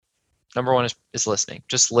Number one is listening.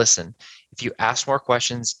 Just listen. If you ask more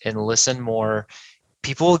questions and listen more,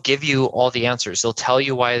 people will give you all the answers. They'll tell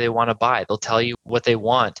you why they want to buy. They'll tell you what they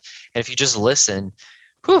want. And if you just listen,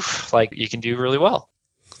 whew, like you can do really well.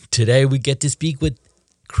 Today, we get to speak with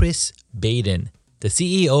Chris Baden, the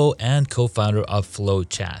CEO and co-founder of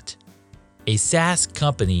FlowChat, a SaaS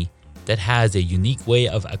company that has a unique way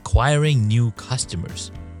of acquiring new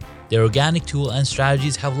customers. Their organic tool and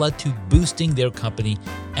strategies have led to boosting their company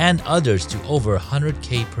and others to over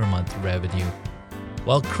 $100K per month revenue.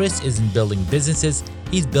 While Chris isn't building businesses,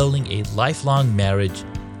 he's building a lifelong marriage,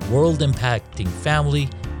 world-impacting family,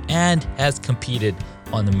 and has competed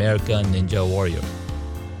on American Ninja Warrior.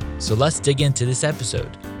 So let's dig into this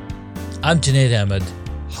episode. I'm Junaid Ahmed,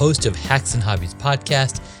 host of Hacks and Hobbies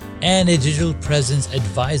podcast and a digital presence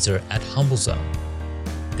advisor at HumbleZone.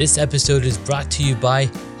 This episode is brought to you by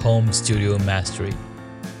Home Studio Mastery.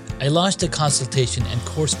 I launched a consultation and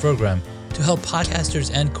course program to help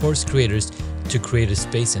podcasters and course creators to create a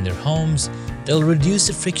space in their homes that'll reduce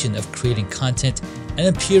the friction of creating content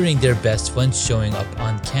and appearing their best when showing up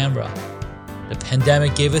on camera. The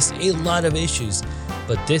pandemic gave us a lot of issues,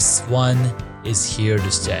 but this one is here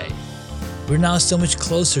to stay. We're now so much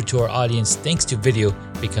closer to our audience thanks to video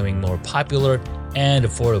becoming more popular and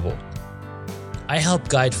affordable. I help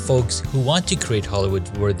guide folks who want to create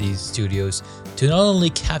Hollywood-worthy studios to not only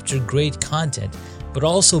capture great content, but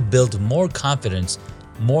also build more confidence,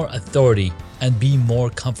 more authority, and be more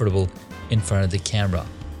comfortable in front of the camera.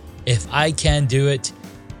 If I can do it,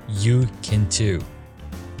 you can too.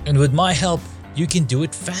 And with my help, you can do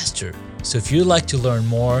it faster. So if you'd like to learn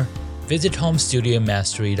more, visit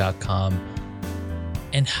homestudiomastery.com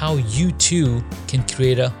and how you too can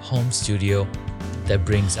create a home studio that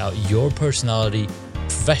brings out your personality,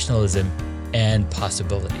 professionalism, and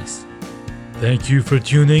possibilities. Thank you for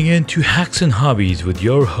tuning in to Hacks and Hobbies with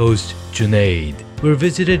your host, Junaid. We're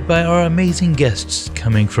visited by our amazing guests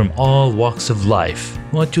coming from all walks of life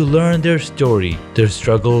who want to learn their story, their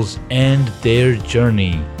struggles, and their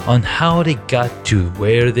journey on how they got to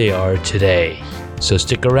where they are today. So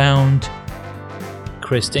stick around.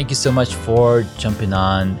 Chris, thank you so much for jumping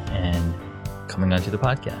on and coming onto the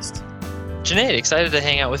podcast. Junaid, excited to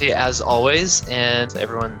hang out with you as always, and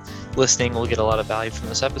everyone listening will get a lot of value from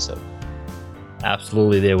this episode.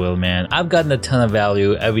 Absolutely, they will, man. I've gotten a ton of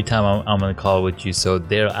value every time I'm on a call with you, so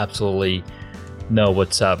they'll absolutely know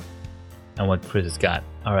what's up and what Chris has got.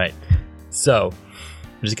 All right, so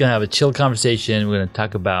we're just going to have a chill conversation. We're going to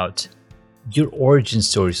talk about your origin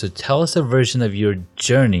story. So tell us a version of your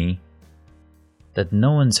journey that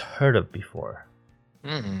no one's heard of before.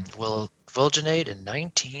 Well, Junaid, in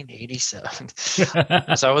 1987.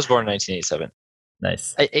 So I was born in 1987.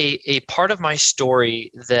 Nice. A part of my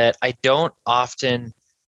story that I don't often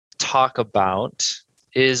talk about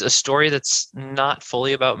is a story that's not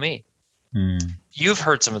fully about me. You've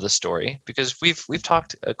heard some of the story because we've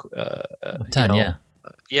talked a ton,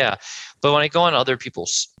 yeah. But when I go on other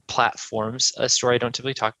people's platforms, a story I don't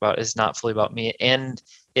typically talk about is not fully about me, and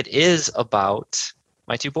it is about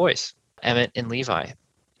my two boys, Emmett and Levi,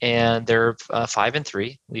 and they're 5 and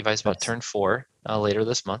 3. Levi's about to turn 4 later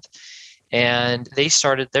this month. And they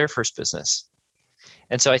started their first business.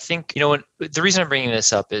 And so I think, the reason I'm bringing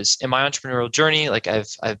this up is in my entrepreneurial journey, like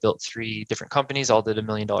I've built 3 different companies, all did $1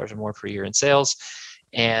 million or more per year in sales,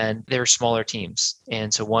 and they were smaller teams.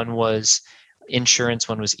 And so one was insurance,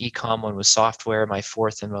 one was e-com, one was software. My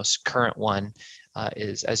fourth and most current one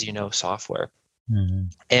is, as you know, software. Mm-hmm.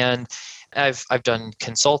 And I've done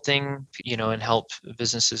consulting, and helped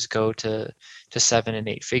businesses go to 7 and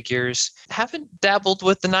 8 figures. Haven't dabbled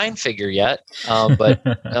with the 9-figure yet, but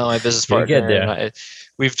my business partner, and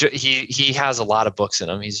he has a lot of books in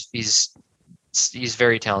him. He's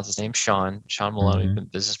very talented. His name's Sean Malone. Mm-hmm. We've been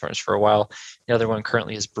business partners for a while. The other one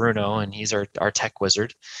currently is Bruno, and he's our tech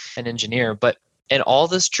wizard and engineer. But in all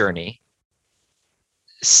this journey,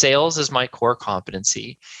 sales is my core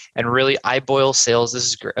competency, and really I boil sales. This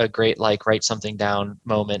is a great write something down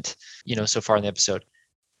moment, so far in the episode.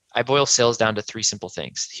 I boil sales down to 3 simple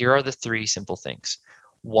things. Here are the 3 simple things.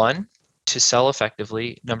 1, to sell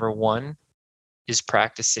effectively, number 1 is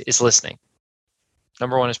listening.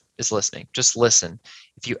 Number 1 is listening. Just listen.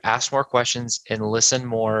 If you ask more questions and listen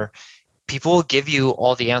more, people will give you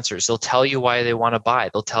all the answers. They'll tell you why they want to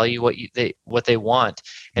buy. They'll tell you what they want.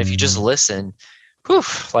 And if you just listen,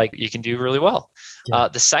 you can do really well. Yeah.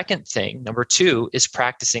 The second thing, number 2, is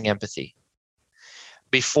practicing empathy.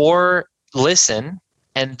 Listen,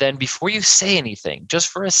 and then before you say anything, just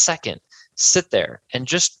for a second, sit there and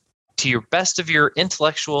just, to your best of your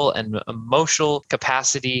intellectual and emotional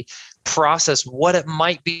capacity, process what it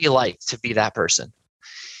might be like to be that person.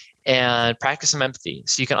 and practice some empathy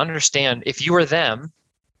so you can understand if you were them,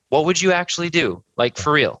 what would you actually do? Like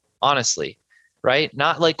for real, honestly, right?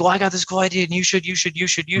 Not like, well, I got this cool idea and you should,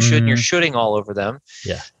 and you're shooting all over them.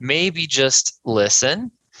 Yeah. Maybe just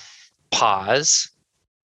listen, pause.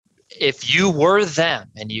 If you were them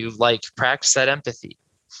and you like practice that empathy,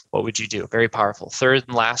 what would you do? Very powerful. Third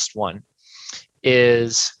and last one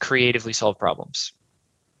is creatively solve problems.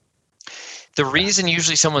 The reason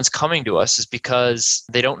usually someone's coming to us is because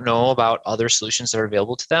they don't know about other solutions that are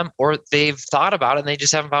available to them, or they've thought about it and they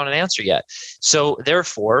just haven't found an answer yet. So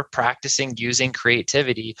therefore, practicing using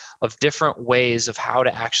creativity of different ways of how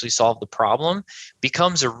to actually solve the problem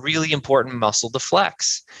becomes a really important muscle to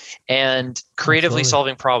flex. And creatively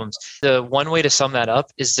solving problems, the one way to sum that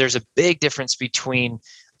up is there's a big difference between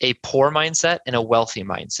a poor mindset and a wealthy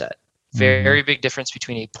mindset. Very big difference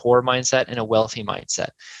between a poor mindset and a wealthy mindset.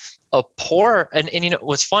 A poor, and you know,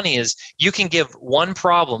 what's funny is you can give one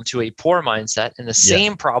problem to a poor mindset and the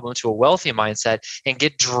same problem to a wealthy mindset and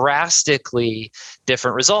get drastically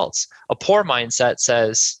different results. A poor mindset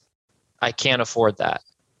says, I can't afford that.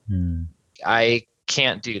 I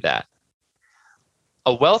can't do that.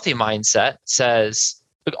 A wealthy mindset says,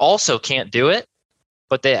 also can't do it,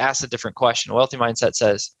 but they ask a different question. A wealthy mindset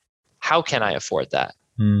says, how can I afford that?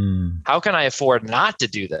 How can I afford not to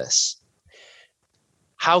do this?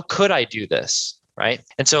 How could I do this? Right.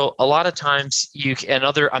 And so a lot of times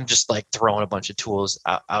I'm just like throwing a bunch of tools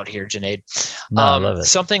out here, Junaid. No, I love it.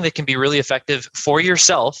 Something that can be really effective for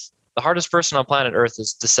yourself. The hardest person on planet Earth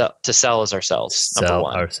is to sell is ourselves. Sell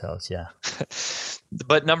ourselves. Yeah.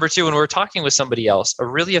 But number two, when we're talking with somebody else, a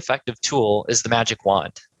really effective tool is the magic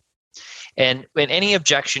wand. And in any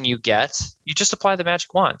objection you get, you just apply the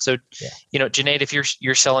magic wand. So, you know, Junaid, if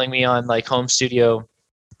you're selling me on like home studio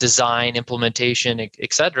design, implementation,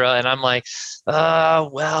 etc., and I'm like,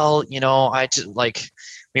 well, you know, I just like,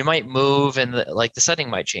 we might move and the setting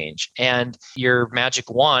might change. And your magic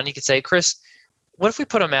wand, you could say, Chris, what if we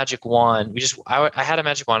put a magic wand? I had a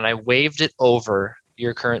magic wand and I waved it over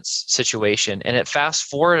your current situation, and it fast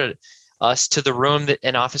forwarded us to the room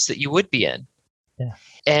an office that you would be in. Yeah.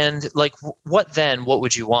 And like, what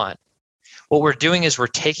would you want? What we're doing is we're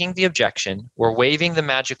taking the objection, we're waving the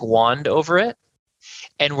magic wand over it,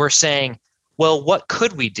 and we're saying, well, what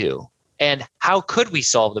could we do? And how could we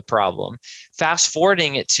solve the problem? Fast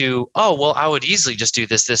forwarding it to, oh, well, I would easily just do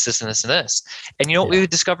this, this, this, and this, and this. And you know what we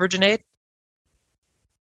would discover, Junaid?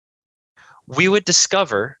 We would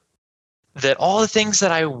discover that all the things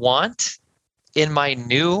that I want in my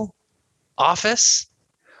new office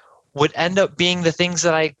would end up being the things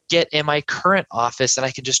that I get in my current office and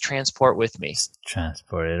I can just transport with me. Just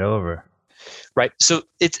transport it over. Right. So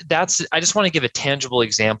I just want to give a tangible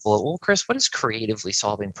example of, well, Chris, what does creatively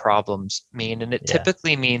solving problems mean? And it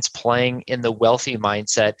typically means playing in the wealthy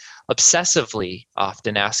mindset, obsessively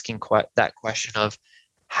often asking that question of,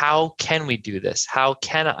 how can we do this? How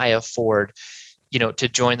can I afford, you know, to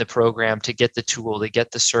join the program, to get the tool, to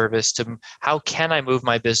get the service, how can I move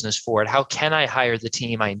my business forward? How can I hire the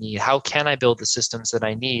team I need? How can I build the systems that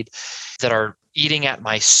I need that are eating at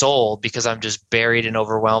my soul because I'm just buried and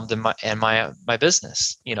overwhelmed in my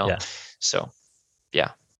business, you know? So,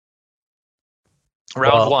 yeah.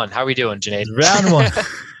 Round one. How are we doing, Junaid? Round one.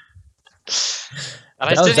 And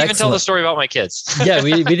I didn't even tell the story about my kids. Yeah,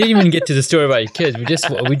 we didn't even get to the story about your kids.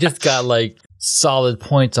 We just got like solid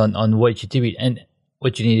points on what you do and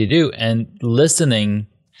what you need to do. And listening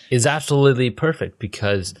is absolutely perfect,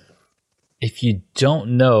 because if you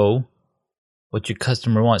don't know what your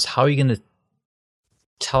customer wants, how are you going to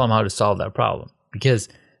tell them how to solve that problem? Because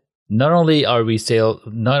not only are we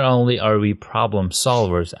problem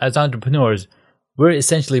solvers as entrepreneurs, we're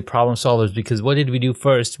essentially problem solvers, because what did we do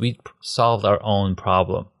first? We solved our own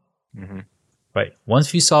problem. Right.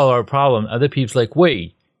 Once we solve our problem, other people's like,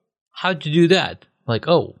 wait, how'd you do that? Like,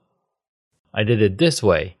 oh, I did it this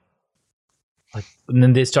way. Like, and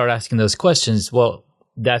then they start asking those questions. Well,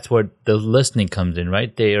 that's where the listening comes in,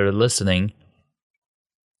 right? They are listening,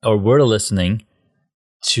 or we're listening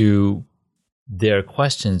to their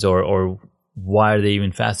questions, or why are they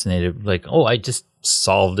even fascinated? Like, oh, I just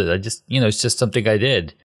solved it. It's just something I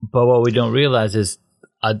did. But what we don't realize is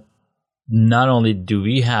not only did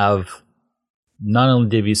we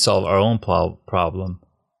solve our own problem,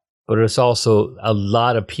 but it's also a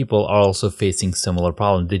lot of people are also facing similar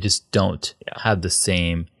problems. They just don't have the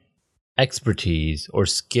same expertise or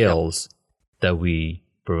skills that we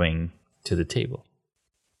bring to the table.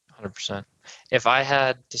 100%. If I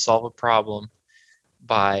had to solve a problem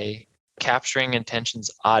by capturing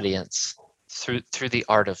intention's audience through the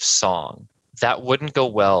art of song, that wouldn't go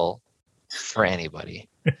well for anybody.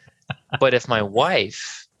 But if my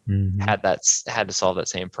wife had to solve that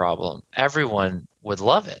same problem, everyone would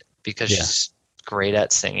love it because she's great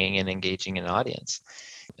at singing and engaging an audience.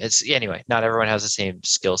 Anyway, not everyone has the same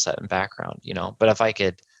skill set and background, but if I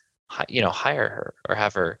could, hire her or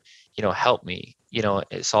have her, help me,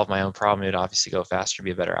 solve my own problem, it would obviously go faster and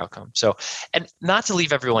be a better outcome. So, and not to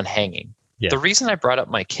leave everyone hanging. Yeah. The reason I brought up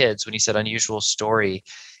my kids when you said unusual story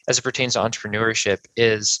as it pertains to entrepreneurship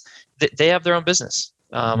is that they have their own business.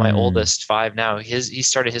 My oldest, 5 now, he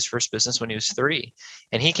started his first business when he was 3,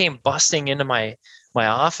 and he came busting into my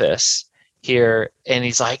office here, and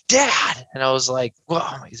he's like, "Dad," and I was like,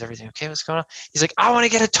 "Whoa, is everything okay? What's going on?" He's like, "I want to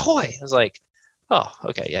get a toy." I was like, "Oh,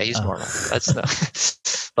 okay, yeah, he's normal. That's not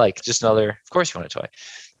like just another. Of course you want a toy."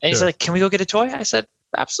 And he's like, "Can we go get a toy?" I said,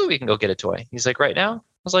 "Absolutely, we can go get a toy." He's like, "Right now?"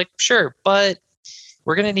 I was like, "Sure, but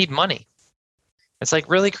we're gonna need money." It's like,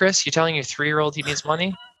 "Really, Chris? You telling your 3-year-old he needs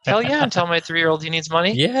money?" Hell yeah, I'm telling my 3-year-old he needs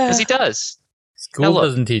money. Yeah, because he does. School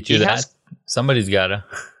doesn't teach you that. Somebody's gotta.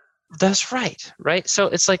 That's right. So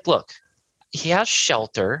it's like, look, he has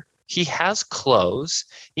shelter, he has clothes,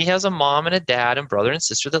 he has a mom and a dad and brother and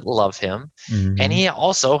sister that love him, and he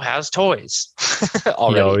also has toys.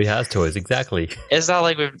 Already. He already has toys, exactly. It's not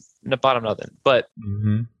like we've bought him nothing, but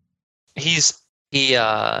he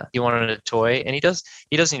wanted a toy, and he does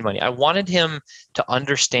need money. I wanted him to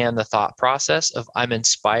understand the thought process of, I'm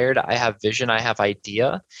inspired, I have vision, I have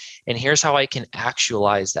idea, and here's how I can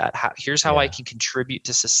actualize that. Here's how I can contribute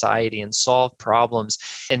to society and solve problems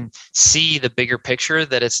and see the bigger picture,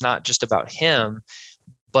 that it's not just about him,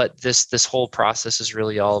 but this whole process is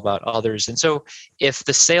really all about others. And so if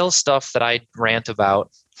the sales stuff that I rant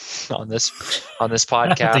about on this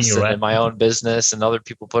podcast and in my own business and other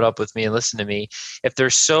people put up with me and listen to me, if they're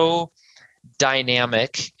so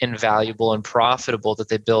dynamic and valuable and profitable that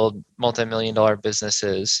they build multi-million-dollar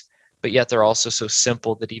businesses, but yet they're also so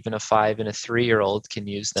simple that even a 5 and a 3-year-old can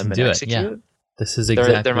use them and execute. This is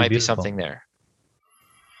exactly there might beautiful. be something there.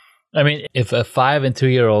 I mean, if a 5 and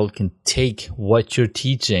 2-year-old can take what you're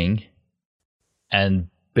teaching and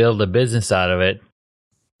build a business out of it,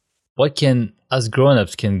 what can us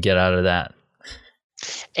grown-ups can get out of that?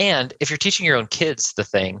 And if you're teaching your own kids the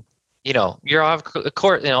thing, you're of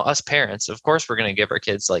course, us parents, of course, we're going to give our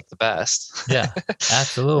kids like the best. Yeah,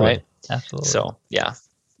 absolutely. Right? Absolutely. So, yeah.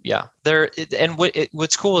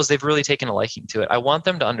 What's cool is they've really taken a liking to it. I want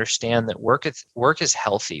them to understand that work is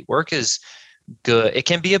healthy. Work is good. It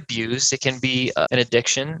can be abused. It can be an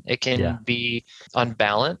addiction. It can be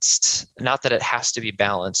unbalanced. Not that it has to be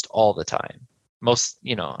balanced all the time.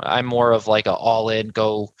 I'm more of like a all in,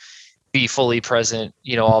 go be fully present,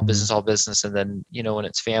 all business. And then, when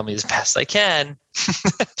it's family, as best I can,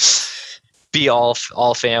 be all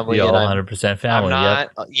family. Be all 100% family. I'm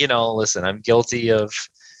not, listen, I'm guilty of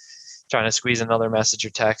trying to squeeze another message or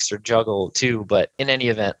text or juggle too. But in any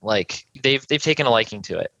event, like they've taken a liking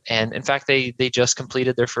to it. And in fact, they just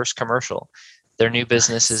completed their first commercial. Their new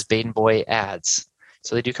business is Baden Boy Ads.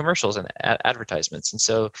 So they do commercials and advertisements. And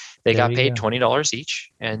so they got paid $20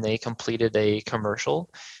 each, and they completed a commercial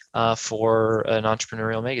for an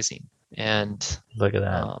entrepreneurial magazine. And look at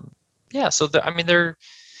that. So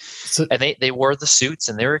and they wore the suits,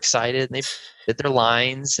 and they were excited, and they did their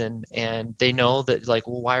lines, and they know that, like,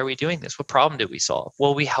 well, why are we doing this? What problem did we solve?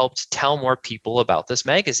 Well, we helped tell more people about this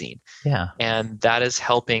magazine. Yeah. And that is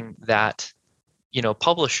helping that,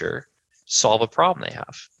 publisher solve a problem they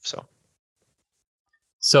have. So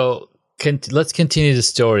let's continue the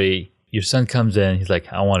story. Your son comes in. He's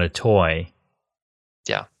like, "I want a toy."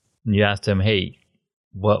 Yeah. And you asked him, "Hey,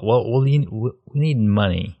 what we need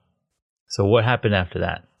money." So what happened after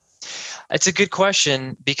that? It's a good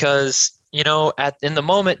question because, in the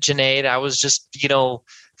moment, Junaid, I was just,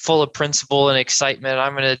 full of principle and excitement.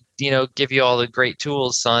 I'm going to, give you all the great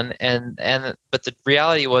tools, son. But the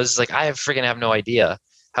reality was, like, I freaking have no idea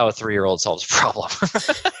how a 3-year-old solves a problem.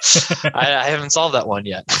 I haven't solved that one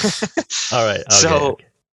yet. All right. Okay. So,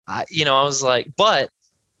 I was like, but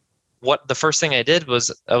what the first thing I did was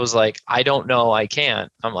I was like, I don't know, I can't.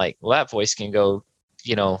 I'm like, well, that voice can go,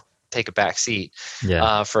 take a back seat,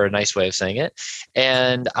 for a nice way of saying it.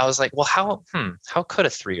 And I was like, well, how could a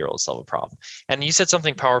 3-year-old solve a problem? And you said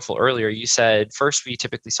something powerful earlier. You said, first, we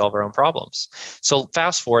typically solve our own problems. So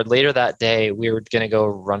fast forward, later that day, we were going to go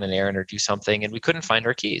run an errand or do something, and we couldn't find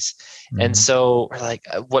our keys. Mm-hmm. And so we're like,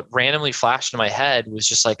 what randomly flashed in my head was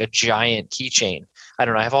just like a giant keychain. I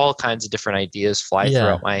don't know. I have all kinds of different ideas fly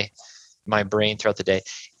throughout my brain throughout the day.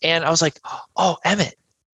 And I was like, oh, Emmett,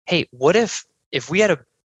 hey, what if we had a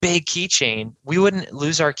big keychain, we wouldn't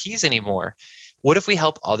lose our keys anymore? What if we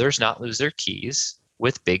help others not lose their keys?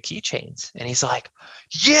 with big keychains. And he's like,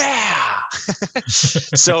 yeah.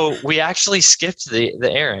 So we actually skipped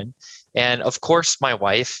the errand. And of course, my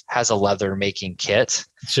wife has a leather making kit.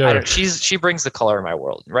 Sure. She brings the color in my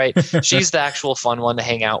world, right? She's the actual fun one to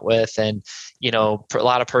hang out with, and a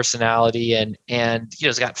lot of personality, and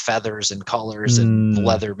it's got feathers and colors and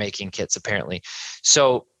leather making kits apparently.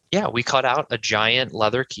 So yeah, we cut out a giant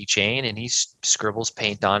leather keychain, and he scribbles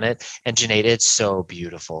paint on it. And Janae, it's so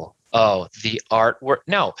beautiful. Oh, the artwork.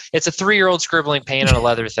 No, it's a 3-year-old scribbling paint on a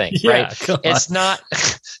leather thing, Yeah, right? It's not,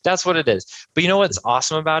 that's what it is. But you know what's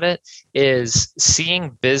awesome about it is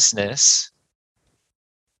seeing business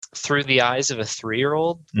through the eyes of a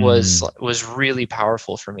 3-year-old was really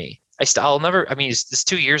powerful for me. I'll never, I mean, it's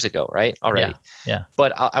 2 years ago, right? Already. Yeah.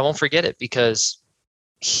 But I won't forget it, because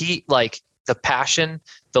he, like, the passion,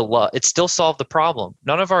 the love, it still solved the problem.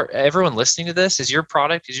 Everyone listening to this, is your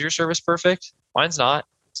service perfect? Mine's not.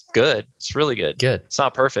 It's good. It's really good. Good. It's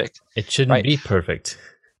not perfect. It shouldn't be perfect.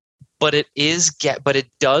 But it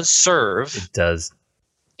does serve. It does.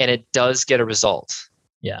 And it does get a result.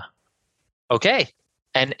 Yeah. Okay.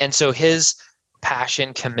 And so his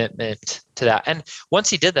passion, commitment to that. And once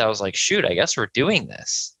he did that, I was like, shoot, I guess we're doing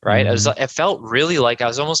this. Right. It felt really like I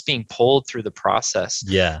was almost being pulled through the process.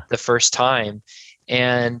 Yeah. The first time.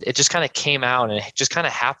 And it just kind of came out, and it just kind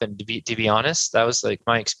of happened, to be honest. That was like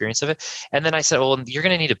my experience of it. And then I said, well, you're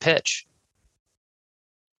going to need a pitch.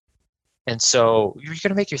 And so, you're going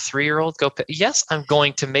to make your 3-year-old go pitch? Yes, I'm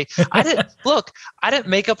going to make. I didn't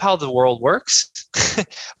make up how the world works,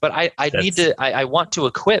 but I want to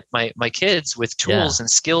equip my kids with tools and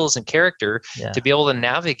skills and character to be able to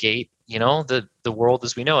navigate, the world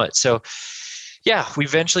as we know it. So yeah, we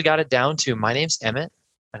eventually got it down to, my name's Emmett,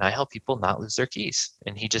 and I help people not lose their keys.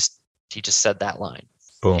 And he just said that line.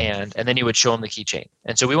 Boom. And then he would show him the keychain.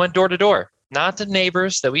 And so we went door to door, not the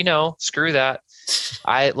neighbors that we know. Screw that.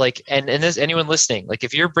 And this, anyone listening, like,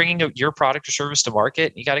 if you're bringing your product or service to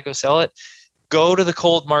market, you got to go sell it. Go to the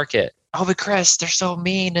cold market. Oh, but Chris, they're so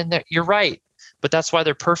mean, and you're right. But that's why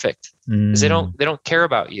they're perfect, because they don't care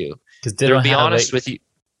about you. Because they'll be honest with you.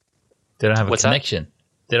 They don't have a connection.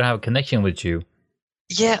 They don't have a connection with you.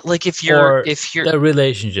 Yeah, like if you're the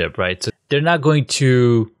relationship, right? So they're not going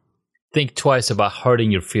to think twice about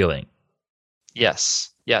hurting your feeling. Yes.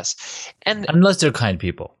 And unless they're kind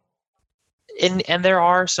people. And there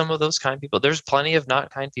are some of those kind people. There's plenty of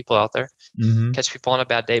not kind people out there. Catch people on a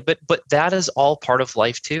bad day, but that is all part of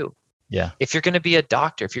life too. Yeah. If you're going to be a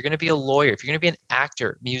doctor, if you're going to be a lawyer, if you're going to be an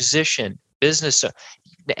actor, musician, business,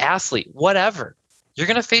 athlete, whatever, you're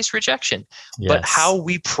going to face rejection. Yes. But how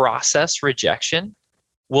we process rejection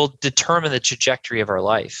will determine the trajectory of our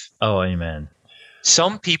life. Oh, amen.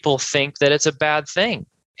 Some people think that it's a bad thing,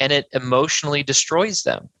 and it emotionally destroys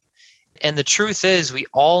them. And the truth is, we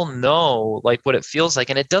all know like what it feels like,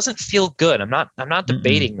 and it doesn't feel good. I'm not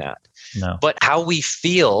debating that. No. But how we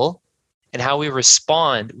feel and how we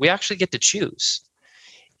respond, we actually get to choose.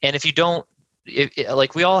 And if you don't,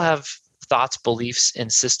 like, we all have thoughts, beliefs, and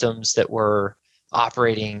systems that we're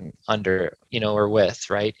operating under, or with,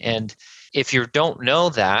 right? And if you don't know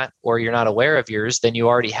that, or you're not aware of yours, then you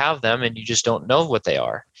already have them and you just don't know what they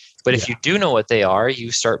are. But if you do know what they are,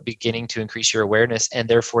 you start beginning to increase your awareness, and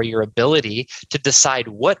therefore your ability to decide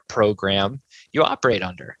what program you operate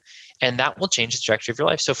under. And that will change the trajectory of your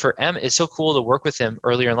life. So for M, it's so cool to work with him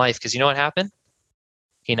earlier in life, because you know what happened?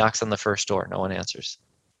 He knocks on the first door, no one answers.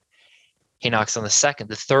 He knocks on the second,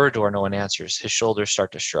 the third door, no one answers. His shoulders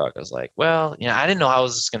start to shrug. I was like, well, I didn't know how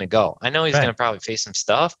this was going to go. I know he's going to probably face some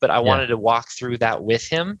stuff, but I wanted to walk through that with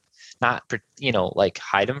him, not, like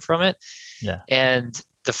hide him from it. Yeah. And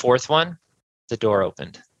the fourth one, the door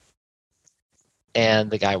opened, and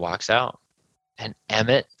the guy walks out, and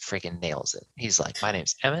Emmett freaking nails it. He's like, my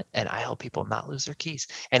name's Emmett, and I help people not lose their keys.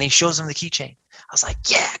 And he shows him the keychain. I was like,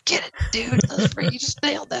 yeah, get it, dude. You just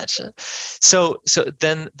nailed that shit. So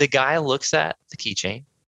then the guy looks at the keychain.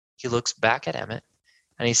 He looks back at Emmett,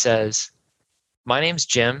 and he says, my name's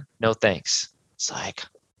Jim. No thanks. It's like,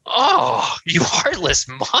 oh, you heartless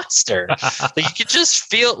monster. Like, you could just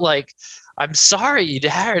feel like, I'm sorry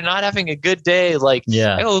you're not having a good day. Like,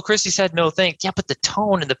 oh, Christy said no thanks. Yeah, but the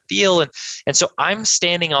tone and the feel. And so I'm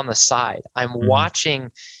standing on the side. I'm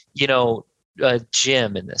watching,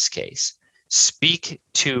 Jim in this case speak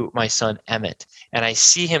to my son Emmett. And I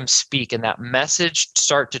see him speak, and that message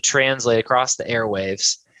start to translate across the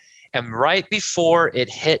airwaves. And right before it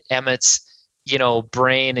hit Emmett's,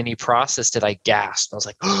 brain and he processed it, I gasped. I was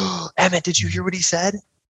like, oh, Emmett, did you hear what he said?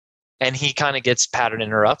 And he kind of gets pattern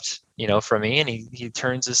interrupt, from me. And he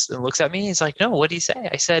turns this and looks at me. He's like, no, what did he say?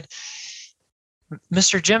 I said,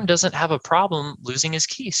 Mr. Jim doesn't have a problem losing his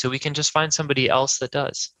key, so we can just find somebody else that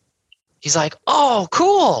does. He's like, oh,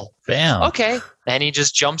 cool. Bam. Okay. And he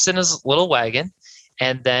just jumps in his little wagon,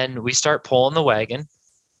 and then we start pulling the wagon.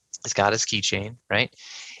 He's got his keychain, right?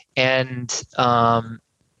 And,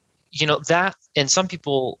 that, and some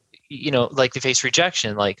people, like they face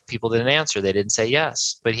rejection, like people didn't answer, they didn't say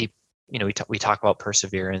yes, but we talk about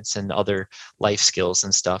perseverance and other life skills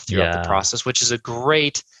and stuff throughout the process, which is a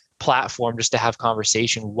great platform just to have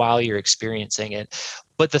conversation while you're experiencing it.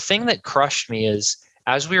 But the thing that crushed me is,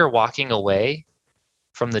 as we were walking away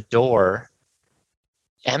from the door,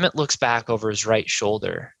 Emmett looks back over his right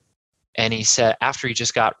shoulder, and he said, after he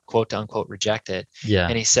just got quote unquote rejected,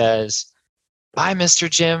 and he says, bye, Mr.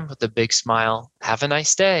 Jim, with a big smile. Have a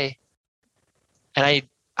nice day. And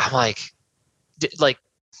I'm like,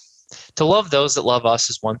 to love those that love us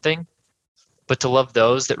is one thing, but to love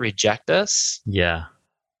those that reject us,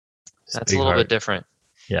 that's a little bit different.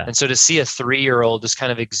 Yeah. And so to see a 3-year-old just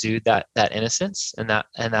kind of exude that innocence and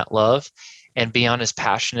that love, and be on his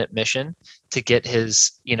passionate mission to get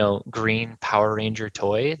his, green Power Ranger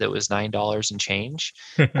toy that was $9 and change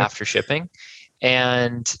after shipping,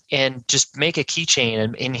 and just make a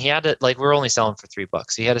keychain. And he had to, we were only selling for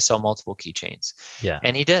 $3. He had to sell multiple keychains. Yeah.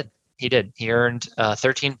 And he did. He earned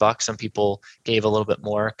 $13. Some people gave a little bit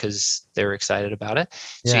more because they were excited about it.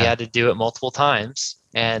 So he had to do it multiple times.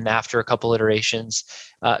 And after a couple iterations,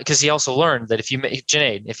 because he also learned that if you make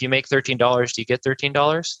 $13, do you get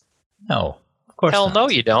 $13? No, of course Hell not. No,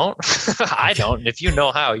 you don't. I don't. And if you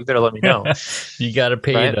know how, you better let me know. You got to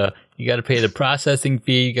pay the processing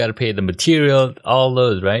fee. You got to pay the material. All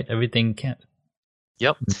those, right? Everything can't.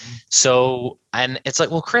 Yep. So, and it's like,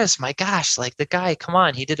 well, Chris, my gosh, the guy, come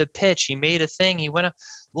on, he did a pitch, he made a thing, he went,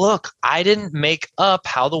 look, I didn't make up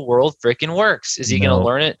how the world freaking works. Is he going to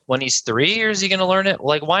learn it when he's 3, or is he going to learn it?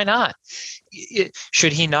 Why not?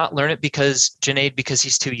 Should he not learn it because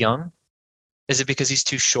he's too young? Is it because he's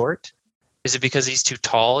too short? Is it because he's too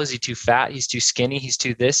tall? Is he too fat? He's too skinny? He's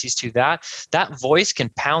too this? He's too that? That voice can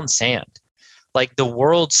pound sand. The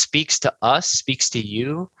world speaks to us, speaks to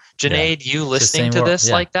you. Junaid, you listening to this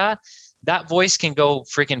like that voice can go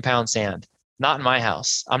freaking pound sand. Not in my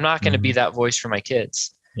house. I'm not going to be that voice for my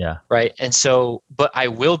kids. Yeah. Right. And so, but I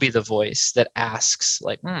will be the voice that asks,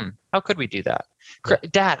 how could we do that? Yeah.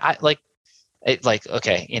 Dad,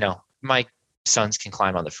 okay, my sons can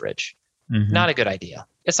climb on the fridge. Mm-hmm. Not a good idea.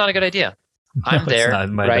 It's not a good idea. I'm there.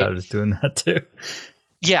 My daughter's doing that too.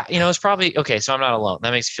 Yeah, it's probably okay. So I'm not alone.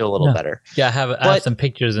 That makes me feel a little better. Yeah, I have some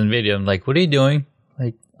pictures and video. I'm like, what are you doing?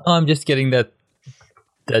 I'm just getting that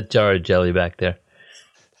jar of jelly back there.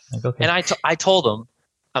 Okay. And I told him,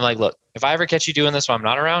 I'm like, look, if I ever catch you doing this while I'm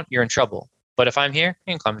not around, you're in trouble. But if I'm here,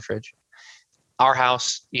 you can climb the fridge. Our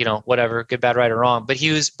house, whatever, good, bad, right, or wrong. But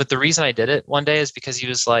the reason I did it one day is because he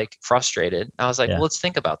was frustrated. I was like, well, let's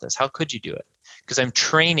think about this. How could you do it? Because I'm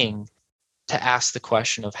training to ask the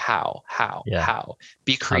question of how,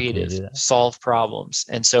 be creative, solve problems.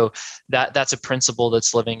 And so that's a principle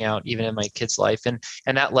that's living out even in my kid's life. And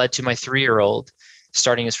that led to my 3-year-old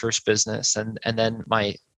starting his first business. And then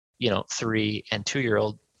my, 3 and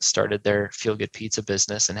 2-year-old started their Feel Good Pizza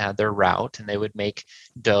business and had their route, and they would make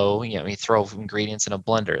dough, you throw ingredients in a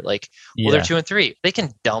blender. They're 2 and 3. They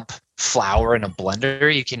can dump flour in a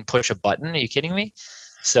blender. You can push a button. Are you kidding me?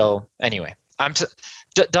 So anyway, is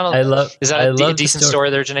that a decent story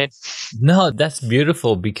there, Junaid? No, that's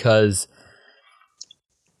beautiful, because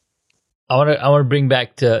I want to bring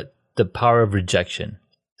back to the power of rejection.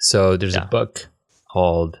 So there's a book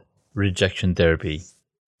called Rejection Therapy.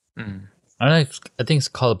 I don't know. I think it's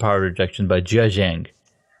called The Power of Rejection by Jia Zhang.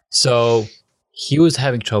 So he was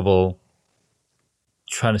having trouble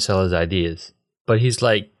trying to sell his ideas, but he's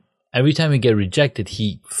like, every time he get rejected,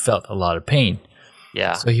 he felt a lot of pain.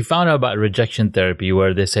 Yeah. So he found out about rejection therapy,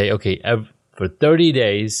 where they say, okay, for 30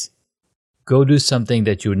 days, go do something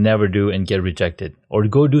that you would never do and get rejected, or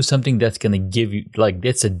go do something that's going to give you,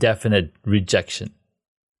 it's a definite rejection.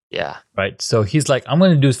 Yeah. Right. So he's like, I'm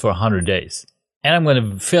going to do this for 100 days and I'm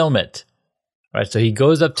going to film it. Right. So he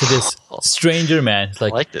goes up to this stranger man. He's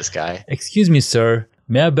like, I like this guy. Excuse me, sir,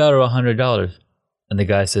 may I borrow $100? And the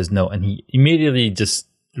guy says no. And he immediately just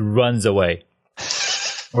runs away.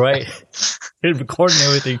 Right. He's recording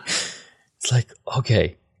everything. It's like,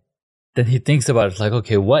 okay. Then he thinks about it. It's like,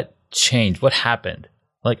 okay, what changed? What happened?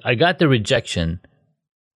 I got the rejection,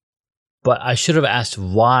 but I should have asked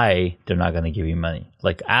why they're not going to give you money.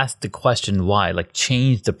 Ask the question why.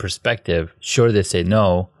 Change the perspective. Sure, they say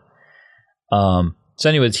no. So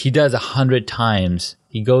anyways, he does 100 times.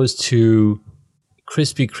 He goes to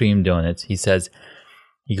Krispy Kreme donuts. He says,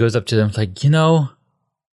 he goes up to them like,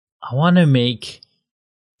 I I want to make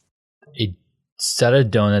a set of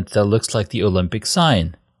donuts that looks like the Olympic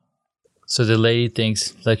sign. So the lady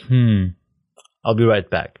thinks like, I'll be right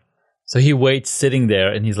back. So he waits sitting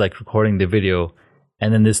there and he's like recording the video.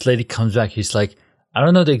 And then this lady comes back. He's like, I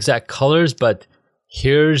don't know the exact colors, but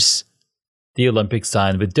here's the Olympic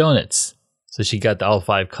sign with donuts. So she got all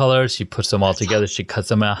 5 colors. She puts them all together. She cuts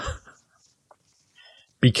them out.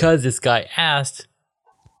 Because this guy asked,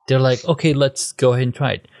 they're like, okay, let's go ahead and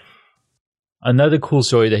try it. Another cool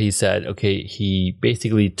story that he said, okay, he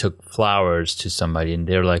basically took flowers to somebody and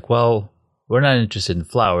they're like, well, we're not interested in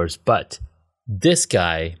flowers, but this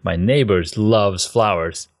guy, my neighbors, loves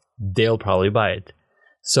flowers. They'll probably buy it.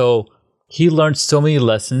 So he learned so many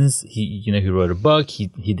lessons. He wrote a book. He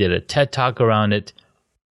did a TED Talk around it.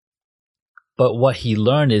 But what he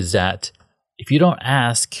learned is that if you don't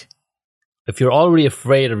ask, if you're already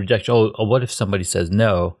afraid of rejection, oh, what if somebody says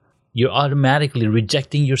no? You're automatically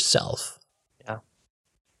rejecting yourself. Yeah.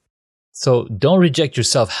 So don't reject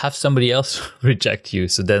yourself. Have somebody else reject you.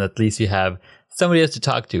 So then at least you have somebody else to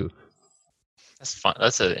talk to. That's fun.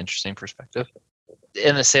 That's an interesting perspective.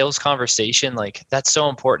 In the sales conversation, like that's so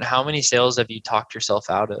important. How many sales have you talked yourself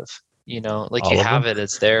out of? Like all you have it,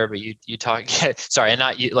 it's there, but you talk. Yeah, sorry, and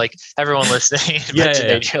not you. Like everyone listening,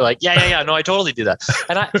 yeah. You're like, yeah. No, I totally do that.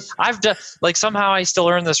 And I've done like somehow I still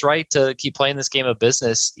earn this right to keep playing this game of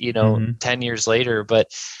business. 10 years later,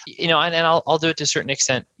 but and I'll do it to a certain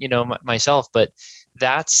extent. Myself, but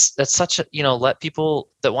that's such a let people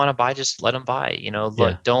that want to buy just let them buy.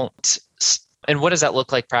 Don't. And what does that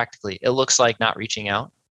look like practically? It looks like not reaching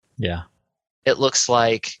out. Yeah. It looks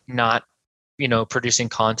like not, producing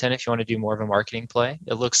content if you want to do more of a marketing play.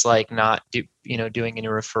 It looks like not doing any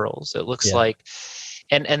referrals. It looks like,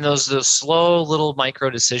 and those slow little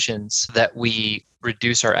micro decisions that we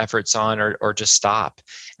reduce our efforts on or just stop.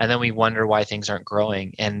 And then we wonder why things aren't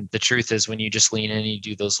growing. And the truth is when you just lean in and you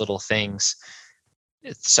do those little things,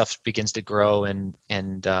 stuff begins to grow and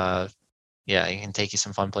it can take you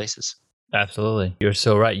some fun places. Absolutely. You're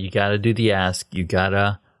so right. You got to do the ask. You got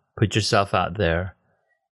to put yourself out there.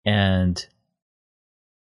 And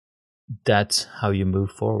that's how you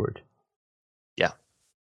move forward. Yeah.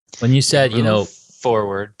 When you said,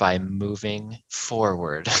 forward by moving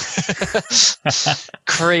forward.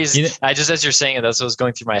 Crazy. I just, as you're saying it, that's what was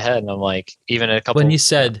going through my head. And I'm like, even a couple. When you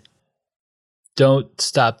said, don't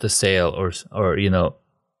stop the sale or,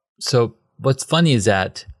 so what's funny is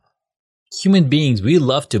that human beings, we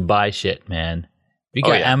love to buy shit, man. We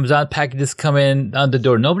got Amazon packages coming on the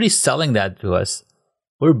door. Nobody's selling that to us.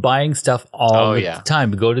 We're buying stuff all the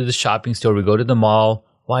time. We go to the shopping store. We go to the mall.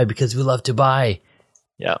 Why? Because we love to buy.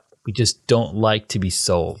 Yeah. We just don't like to be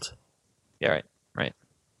sold. Yeah, right.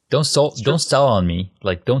 Don't sell on me.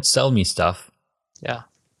 Like, don't sell me stuff. Yeah.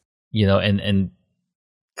 And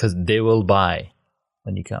because they will buy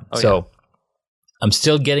when you come. I'm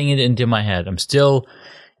still getting it into my head. I'm still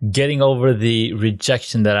getting over the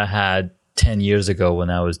rejection that I had 10 years ago when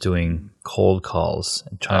I was doing cold calls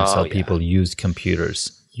and trying to sell people used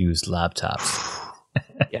computers, used laptops.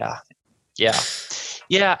 Yeah.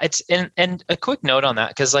 It's and a quick note on that,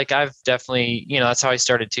 because like I've definitely, that's how I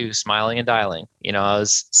started too, smiling and dialing. I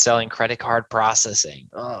was selling credit card processing.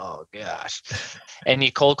 Oh gosh. And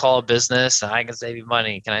you cold call a business and I can save you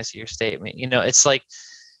money. Can I see your statement? It's like,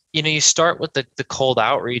 you start with the cold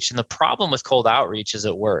outreach, and the problem with cold outreach is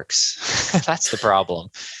it works. That's the problem.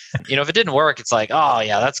 If it didn't work, it's like, oh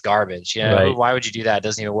yeah, that's garbage. Right. Why would you do that? It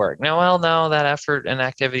doesn't even work. No, that effort and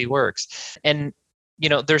activity works. And,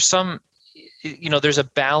 there's there's a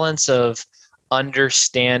balance of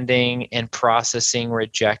understanding and processing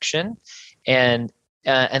rejection. And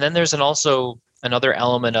then there's also another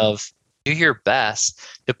element of do your best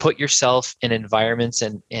to put yourself in environments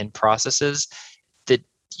and processes that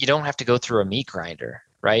you don't have to go through a meat grinder,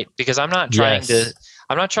 right? Because I'm not trying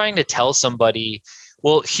to tell somebody,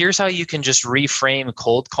 well, here's how you can just reframe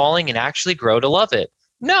cold calling and actually grow to love it.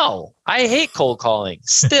 No, I hate cold calling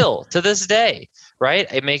still to this day, right?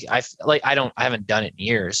 I haven't done it in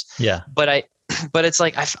years. Yeah. But it's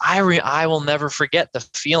like I will never forget the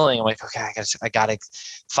feeling. I'm like, okay, I got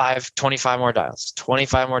 25 more dials,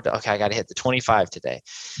 25 more. Okay, I got to hit the 25 today,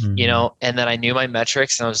 and then I knew my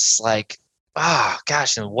metrics and I was like, oh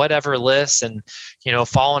gosh, and whatever lists and,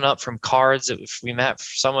 following up from cards that if we met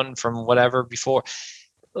someone from whatever before.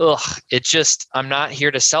 I'm not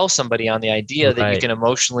here to sell somebody on the idea that you can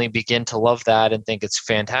emotionally begin to love that and think it's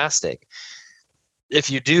fantastic. If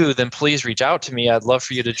you do, then please reach out to me. I'd love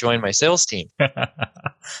for you to join my sales team.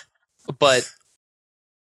 But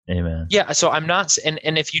amen. Yeah. So I'm not, and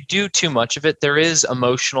if you do too much of it, there is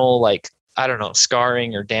emotional like I don't know,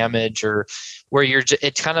 scarring or damage, or where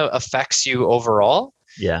it kind of affects you overall.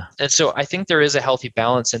 Yeah. And so I think there is a healthy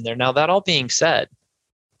balance in there. Now, that all being said,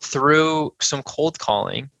 through some cold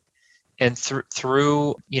calling and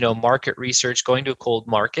through market research, going to a cold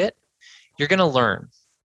market, you're going to learn.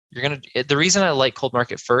 The reason I like cold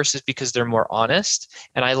market first is because they're more honest,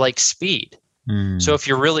 and I like speed. So if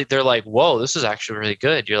they're like, whoa, this is actually really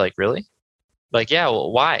good. You're like, really? Like, yeah,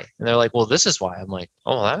 well, why? And they're like, well, this is why. I'm like,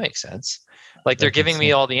 oh, well, that makes sense. Like, they're giving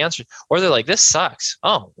me all the answers. Or they're like, this sucks.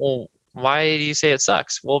 Oh, well, why do you say it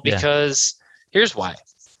sucks? Well, because here's why.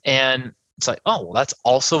 And it's like, oh, well, that's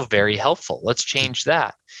also very helpful. Let's change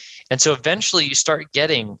that. And so eventually you start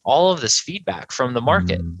getting all of this feedback from the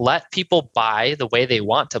market. Let people buy the way they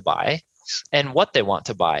want to buy and what they want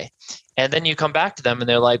to buy. And then you come back to them and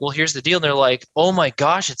they're like, well, here's the deal. And they're like, oh my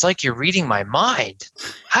gosh, it's like you're reading my mind.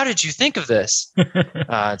 How did you think of this?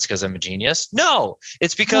 It's because I'm a genius. No,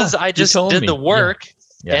 it's because I just did the work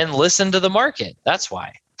and listened to the market. That's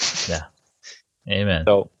why. Yeah. Amen.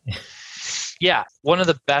 So yeah, one of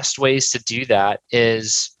the best ways to do that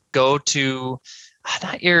is go to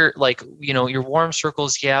not your your warm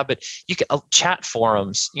circles, but you can chat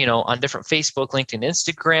forums, on different Facebook, LinkedIn,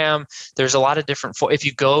 Instagram. There's a lot of different. If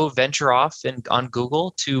you go venture off on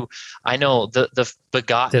Google to, I know the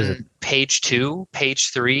begotten page 2,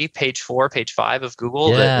 page 3, page 4, page 5 of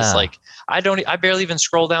Google. That is like I barely even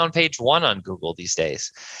scroll down page 1 on Google these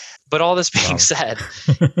days. But all this being said,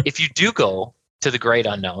 if you do go to the great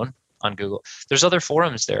unknown on Google, there's other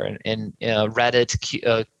forums there, in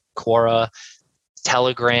Reddit, Quora,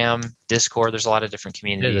 Telegram, Discord. There's a lot of different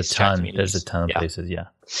communities. There's a ton of places. Yeah,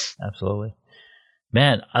 absolutely.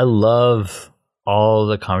 Man, I love all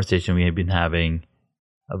the conversation we have been having.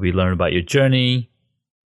 We learned about your journey,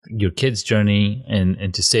 your kids' journey, and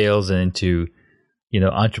into sales and into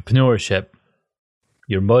entrepreneurship.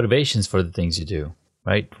 Your motivations for the things you do.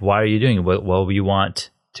 Right? Why are you doing it? Well, we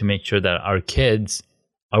want to make sure that our kids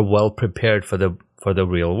are well prepared for the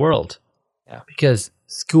real world. Yeah. Because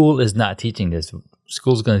school is not teaching this.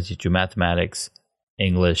 School's going to teach you mathematics,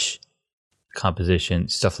 English, composition,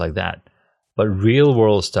 stuff like that. But real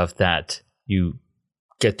world stuff that you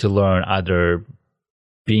get to learn either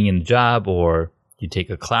being in the job or you take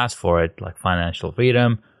a class for it, like financial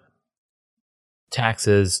freedom,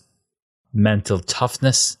 taxes, mental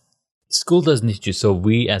toughness. School doesn't teach you. So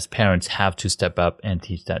we as parents have to step up and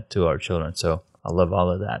teach that to our children. So I love all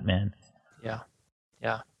of that, man. Yeah.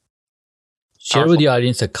 Yeah. Share with the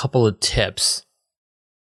audience a couple of tips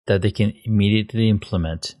that they can immediately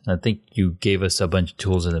implement. I think you gave us a bunch of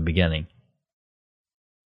tools in the beginning.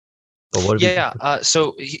 But what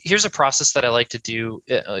so here's a process that I like to do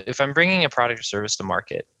if I'm bringing a product or service to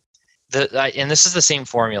market. And this is the same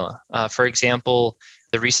formula. For example,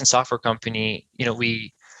 the recent software company,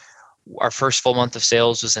 our first full month of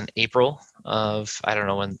sales was in April of, I don't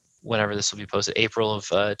know whenever this will be posted, April of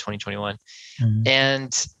 2021. Mm-hmm.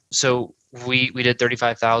 And so we did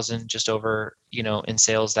 35,000 just over, in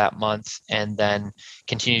sales that month, and then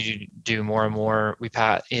continued to do more and more.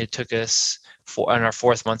 It took us in our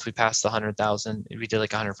fourth month, we passed the 100,000. We did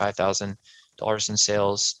like $105,000 in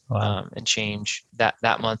sales. Wow. And change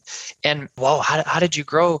that month. And how did you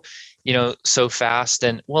grow, so fast?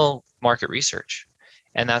 And market research.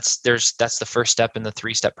 And that's the first step in the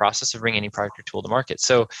 3-step process of bringing any product or tool to market.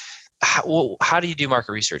 So how do you do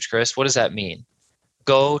market research, Chris? What does that mean?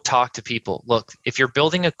 Go talk to people. Look, if you're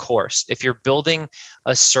building a course, if you're building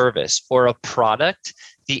a service or a product,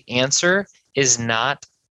 the answer is not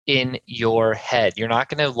in your head. You're not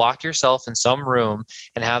going to lock yourself in some room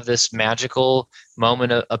and have this magical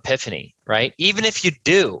moment of epiphany, right? Even if you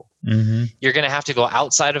do, you're going to have to go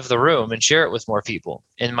outside of the room and share it with more people.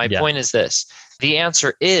 And my point is this: the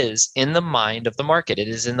answer is in the mind of the market. It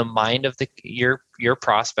is in the mind of your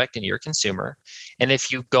prospect and your consumer. And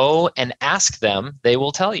if you go and ask them, they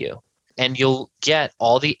will tell you, and you'll get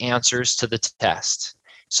all the answers to the test.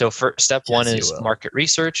 So for step one is market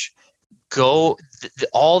research. All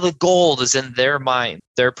the gold is in their mind,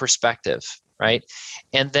 their perspective, right?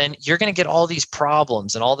 And then you're going to get all these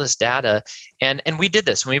problems and all this data. And we did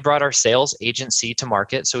this when we brought our sales agency to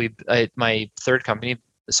market. So my third company,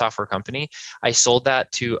 the software company, I sold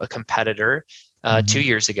that to a competitor 2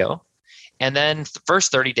 years ago. And then the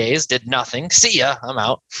first 30 days did nothing. See ya, I'm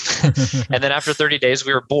out. And then after 30 days,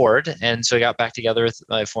 we were bored. And so we got back together with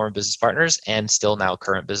my former business partners and still now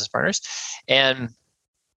current business partners. And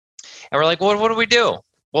we're like, what do we do?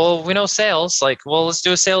 Well, we know sales. Let's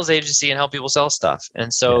do a sales agency and help people sell stuff.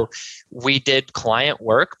 And so we did client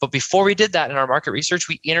work. But before we did that in our market research,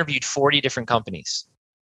 we interviewed 40 different companies.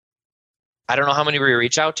 I don't know how many we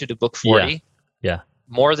reached out to book 40. Yeah.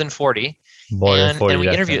 More than 40. More than 40, and we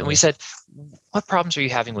interviewed and definitely. we said, what problems are you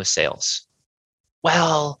having with sales?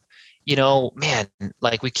 Well, man,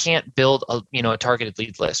 like we can't build a targeted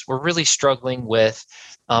lead list. We're really struggling with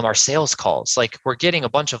our sales calls. Like we're getting a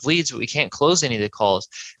bunch of leads, but we can't close any of the calls.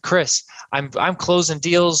 Chris, I'm closing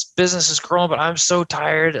deals. Business is growing, but I'm so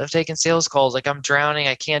tired of taking sales calls. Like I'm drowning.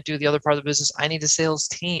 I can't do the other part of the business. I need a sales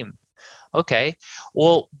team. Okay.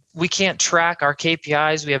 Well, we can't track our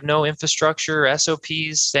KPIs. We have no infrastructure,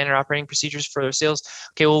 SOPs, standard operating procedures for their sales.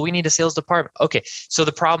 Okay. Well, we need a sales department. Okay. So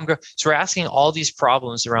the problem, so we're asking all these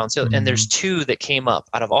problems around sales, and there's two that came up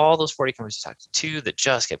out of all those 40 companies we talked to, two that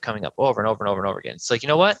just kept coming up over and over and over and over again. It's like, you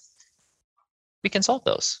know what? We can solve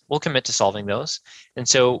those. We'll commit to solving those. And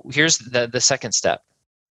so here's the second step.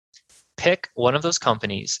 Pick one of those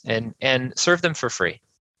companies and serve them for free.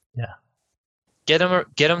 Yeah. Get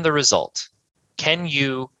them the result. Can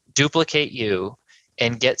you duplicate you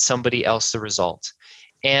and get somebody else the result?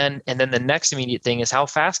 And then the next immediate thing is how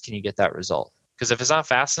fast can you get that result? Because if it's not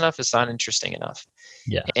fast enough, it's not interesting enough.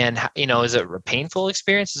 Yeah. And is it a painful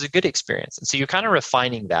experience? Is it a good experience? And so you're kind of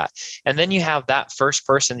refining that. And then you have that first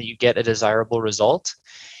person that you get a desirable result.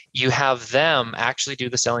 You have them actually do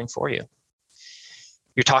the selling for you.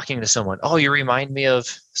 You're talking to someone. Oh, you remind me of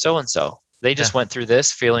so-and-so. They just went through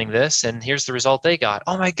this, feeling this, and here's the result they got.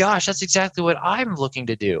 Oh my gosh, that's exactly what I'm looking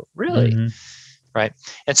to do. Really? Mm-hmm. Right.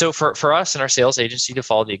 And so for us in our sales agency to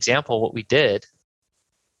follow the example, what we did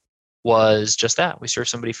was just that. We served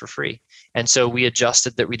somebody for free. And so we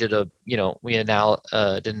adjusted that. We did did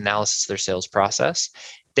analysis of their sales process.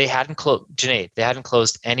 They hadn't closed, Junaid, they hadn't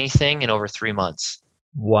closed anything in over 3 months.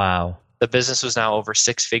 Wow. The business was now over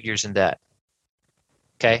 6 figures in debt.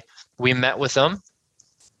 Okay. We met with them.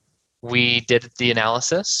 We did the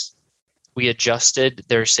analysis. We adjusted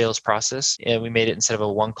their sales process, and we made it, instead of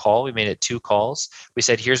a 1 call, we made it 2 calls. We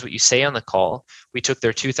said, here's what you say on the call. We took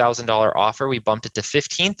their $2,000 offer. We bumped it to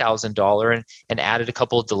 $15,000 and added a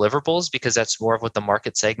couple of deliverables because that's more of what the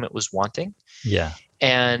market segment was wanting. Yeah.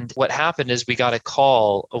 And what happened is we got a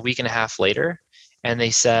call a week and a half later, and they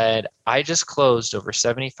said, I just closed over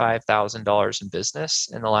 $75,000 in business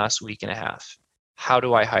in the last week and a half. How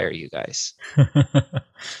do I hire you guys?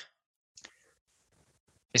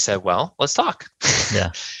 He said, well, let's talk.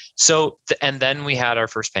 Yeah. So, and then we had our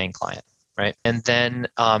first paying client, right? And then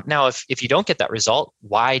now if you don't get that result,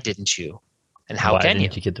 why didn't you? And how can you? Why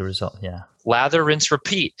didn't you get the result? Yeah. Lather, rinse,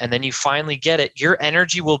 repeat. And then you finally get it. Your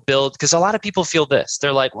energy will build, because a lot of people feel this.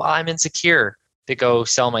 They're like, well, I'm insecure to go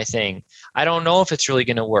sell my thing. I don't know if it's really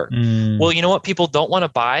going to work. Well, you know what people don't want to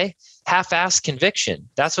buy? Half-assed conviction.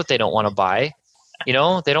 That's what they don't want to buy. They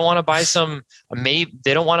don't want to buy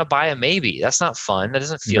they don't want to buy a maybe. That's not fun. That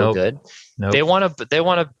doesn't feel good. Nope. They want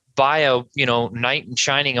to buy a, knight in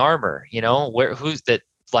shining armor, who's that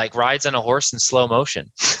like rides on a horse in slow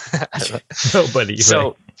motion. Nobody. So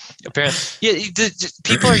right. apparently,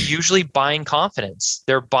 people are usually buying confidence.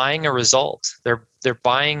 They're buying a result. They're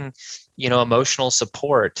buying, emotional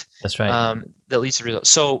support. That's right. That leads to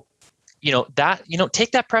results. So,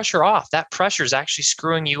 take that pressure off. That pressure is actually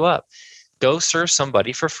screwing you up. Go serve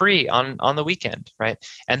somebody for free on the weekend, right?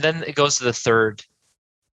 And then it goes to the third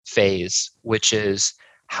phase, which is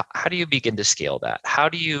how do you begin to scale that? How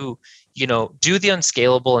do you, do the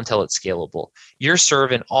unscalable until it's scalable? You're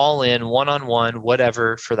serving all in, one-on-one,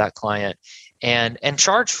 whatever for that client, and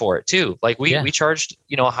charge for it too. Like we charged,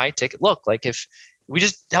 a high ticket. Look, like if we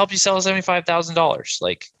just helped you sell $75,000,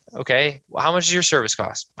 like, okay, well, how much does your service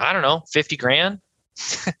cost? I don't know, 50 grand,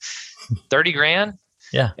 30 grand.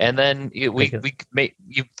 Yeah. And then you're going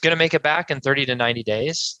to make it back in 30 to 90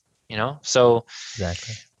 days, so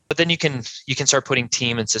exactly. But then you can start putting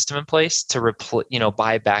team and system in place to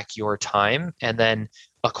buy back your time and then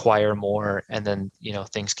acquire more. And then,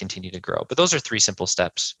 things continue to grow. But those are 3 simple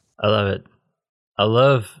steps. I love it. I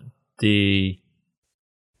love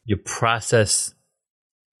your process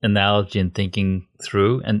analogy and thinking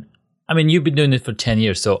through. And I mean, you've been doing it for 10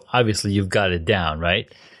 years, so obviously you've got it down,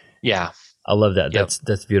 right? Yeah. I love that. Yep.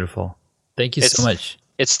 That's beautiful. Thank you so much.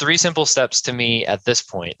 It's 3 simple steps to me at this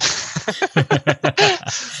point.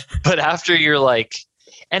 But after you're like,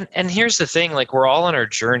 and here's the thing, like we're all on our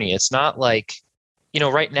journey. It's not like,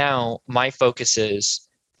 right now my focus is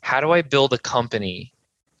how do I build a company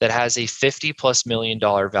that has a $50+ million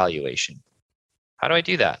valuation? How do I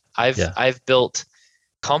do that? I've built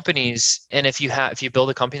companies, and if you build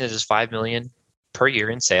a company that does $5 million per year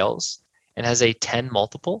in sales and has a 10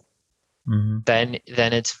 multiple, then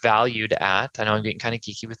it's valued at, I know I'm getting kind of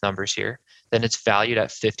geeky with numbers here, then it's valued at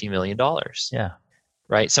 $50 million. Yeah.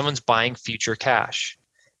 Right? Someone's buying future cash.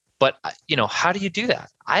 But, how do you do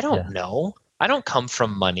that? I don't know. I don't come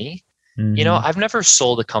from money. I've never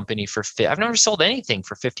sold a company I've never sold anything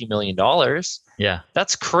for $50 million. Yeah.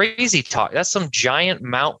 That's crazy talk. That's some giant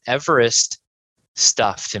Mount Everest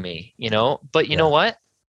stuff to me, but you know what?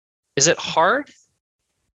 Is it hard?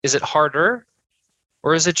 Is it harder?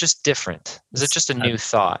 Or is it just different? Is it just a new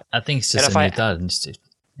thought? I think it's just a new thought.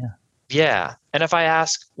 Yeah. And if I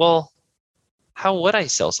ask, well, how would I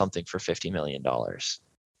sell something for $50 million?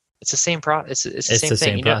 It's the same process. It's the same thing.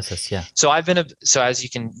 Same process, yeah. So so as you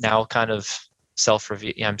can now kind of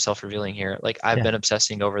I'm self-revealing here. Like I've been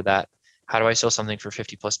obsessing over that. How do I sell something for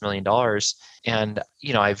 $50+ million? And,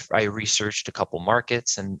 I researched a couple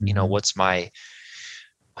markets and, what's my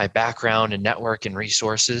background and network and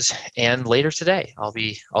resources. And later today, I'll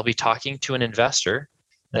be talking to an investor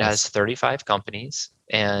that has 35 companies,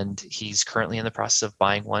 and he's currently in the process of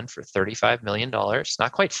buying one for $35 million.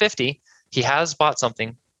 Not quite 50. He has bought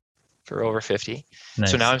something for over 50. Nice.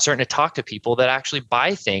 So now I'm starting to talk to people that actually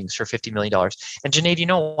buy things for $50 million. And Junaid, you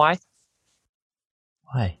know why?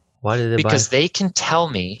 Why? Why did they buy? Because they can tell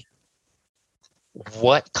me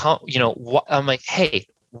what I'm like, hey,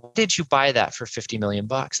 why did you buy that for $50 million?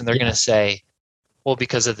 And they're going to say, well,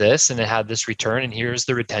 because of this, and it had this return, and here's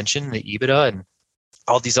the retention, the EBITDA, and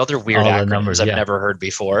all these other weird acronyms numbers, I've never heard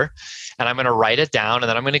before. And I'm going to write it down, and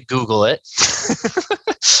then I'm going to Google it.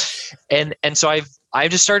 and so I've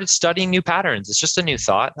just started studying new patterns. It's just a new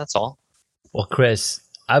thought. That's all. Well, Chris,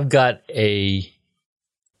 I've got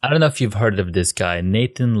I don't know if you've heard of this guy,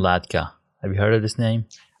 Nathan Latka. Have you heard of this name?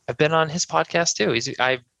 I've been on his podcast too.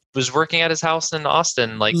 I was working at his house in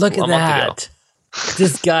Austin Look at a month ago.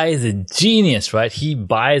 This guy is a genius, right? He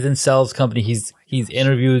buys and sells company. He's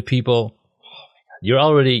interviewed people. Oh my God. You're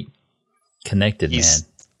already connected, man.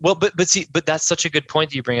 Well, but that's such a good point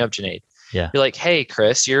that you bring up, Junaid. Yeah. You're like, hey,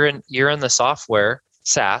 Chris, you're in the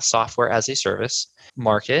SaaS, software as a service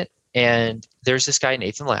market, and there's this guy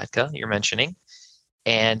Nathan Latka you're mentioning,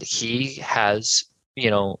 and he has, I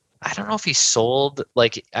don't know if he sold, I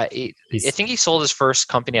think he sold his first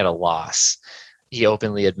company at a loss. He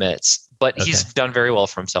openly admits, but he's done very well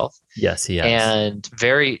for himself. Yes, he has. And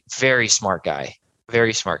very, very smart guy.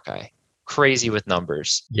 Very smart guy. Crazy with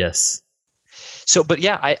numbers. Yes. So, but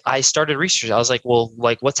yeah, I started research. I was like, well,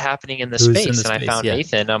 what's happening in this space? And I found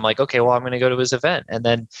Nathan. I'm like, okay, well, I'm going to go to his event. And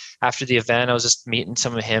then after the event, I was just meeting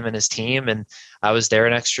some of him and his team, and I was there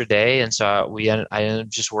an extra day. And so I ended up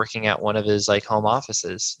just working at one of his home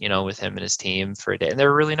offices, with him and his team for a day. And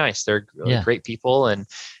they're really nice. They're really great people. And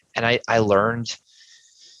I learned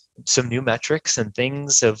some new metrics and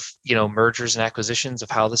things of, mergers and acquisitions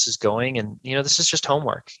of how this is going. And, this is just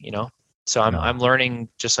homework, so I'm learning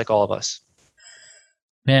just like all of us.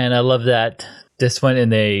 Man, I love that. This went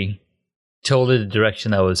in a totally the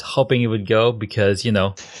direction I was hoping it would go because,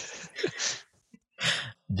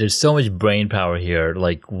 there's so much brain power here.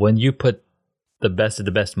 Like when you put the best of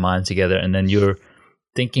the best minds together and then you're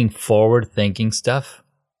thinking forward thinking stuff,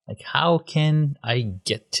 like how can I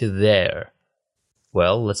get to there?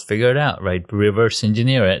 Well, let's figure it out, right? Reverse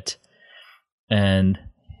engineer it. And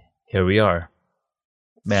here we are.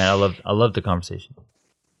 Man, I love the conversation.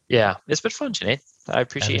 Yeah, it's been fun, Junaid. I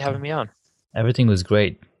appreciate you having me on. Everything was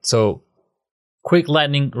great. So, quick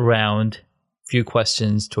lightning round. Few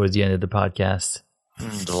questions towards the end of the podcast.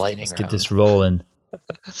 The lightning Let's get this rolling.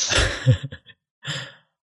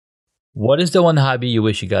 What is the one hobby you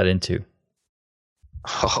wish you got into?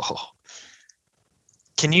 Oh,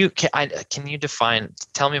 can you define?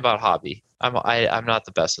 Tell me about hobby. I'm not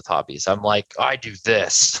the best with hobbies. I'm like, I do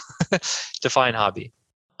this. Define hobby.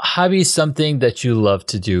 Hobby is something that you love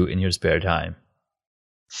to do in your spare time.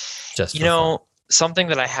 Just something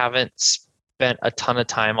that I haven't spent a ton of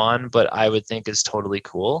time on, but I would think is totally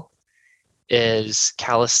cool, is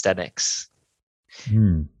calisthenics.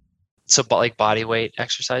 So, like body weight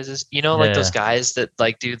exercises. Those guys that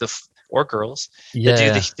do or girls that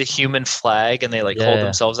do the human flag and they hold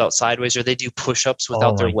themselves out sideways, or they do push-ups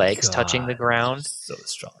without their legs touching the ground. So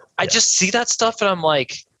strong. I just see that stuff and I'm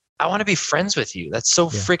like, I want to be friends with you. That's so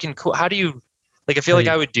freaking cool. How do you I feel like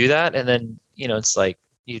I would do that, and then it's like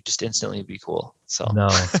you just instantly be cool. So no.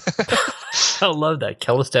 I love that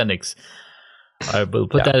calisthenics. All right, we'll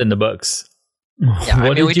put that in the books. Yeah,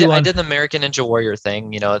 I did the American Ninja Warrior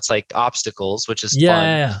thing. It's like obstacles, which is fun.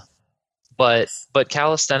 Yeah. But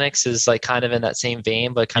calisthenics is kind of in that same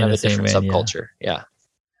vein, but kind of a different subculture. Yeah.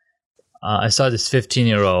 I saw this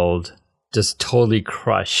 15-year-old just totally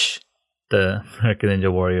crush the American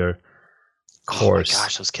Ninja Warrior course. Oh my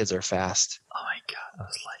gosh, those kids are fast. Oh my God. I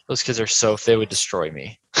was like, those kids are they would destroy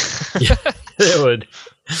me. Yeah, they would.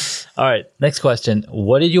 All right. Next question.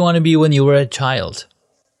 What did you want to be when you were a child?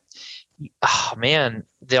 Oh man,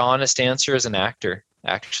 the honest answer is an actor,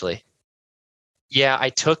 actually. Yeah, I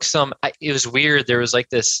took some. It was weird. There was like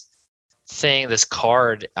this thing, this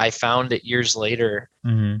card. I found it years later.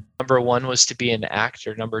 Mm-hmm. Number 1 was to be an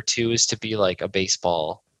actor. Number 2 is to be like a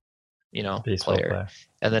baseball, player.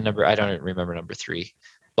 And then I don't even remember number 3.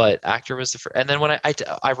 But actor was the first. And then when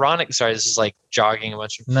ironic, sorry, this is like jogging a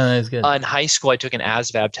bunch. No, it's good. In high school, I took an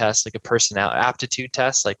ASVAB test, like a personality aptitude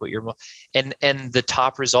test, like and the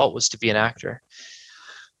top result was to be an actor.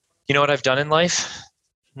 You know what I've done in life?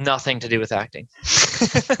 Nothing to do with acting.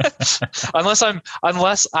 unless I'm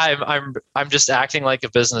just acting like a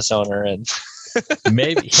business owner and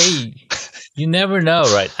maybe. Hey, you never know,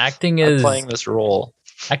 right? Acting is playing this role.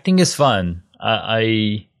 Acting is fun.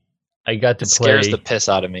 I got to play. Scares the piss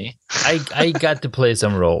out of me. I got to play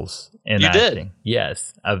some roles in acting. Did?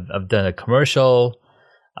 Yes, I've done a commercial.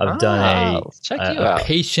 I've done a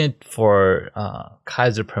patient for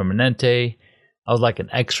Kaiser Permanente. I was like an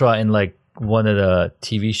extra in like one of the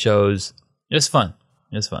TV shows. It was fun.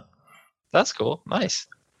 That's cool. Nice.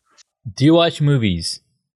 Do you watch movies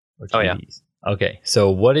or TVs? Oh yeah. Okay, so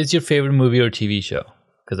what is your favorite movie or TV show?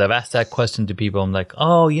 Because I've asked that question to people. I'm like,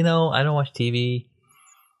 oh, I don't watch TV.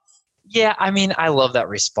 Yeah, I mean, I love that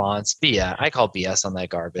response. Yeah, I call BS on that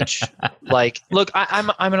garbage. Like, look, I'm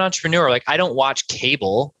an entrepreneur. Like, I don't watch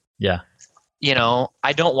cable. Yeah.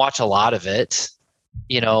 I don't watch a lot of it.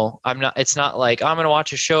 It's not like I'm going to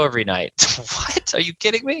watch a show every night. What? Are you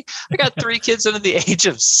kidding me? I got 3 kids under the age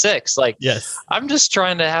of 6. Like, yes. I'm just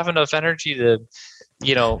trying to have enough energy to,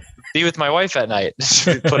 be with my wife at night,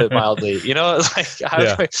 to put it mildly,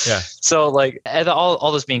 So like, and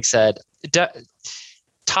all this being said,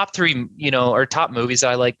 top 3, or top movies that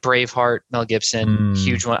I like: Braveheart, Mel Gibson,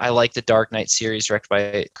 huge one. I like the Dark Knight series directed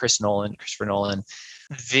by Christopher Nolan.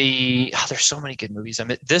 There's so many good movies. I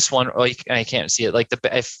mean, this one, I can't see it. Like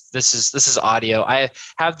this is audio. I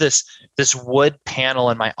have this wood panel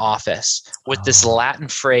in my office with this Latin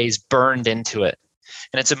phrase burned into it,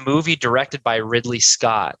 and it's a movie directed by Ridley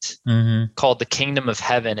Scott called The Kingdom of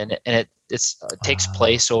Heaven, and it takes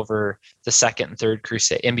place over the Second and Third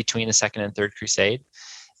Crusade, in between the Second and Third Crusade.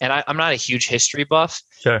 And I'm not a huge history buff,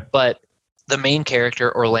 sure, but the main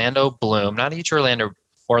character, Orlando Bloom, not a huge Orlando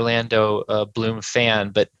Bloom fan,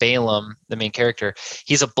 but Balaam, the main character,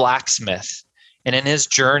 he's a blacksmith. And in his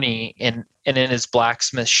journey and in his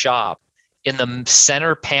blacksmith shop, in the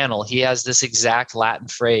center panel, he has this exact Latin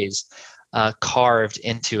phrase carved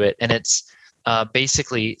into it. And it's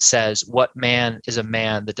basically says, "What man is a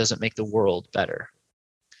man that doesn't make the world better?"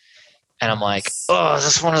 And I'm like, oh,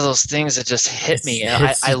 this is one of those things that just hit me.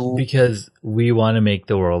 Because we want to make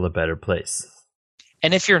the world a better place.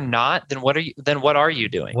 And if you're not, then what are you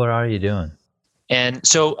doing? What are you doing? And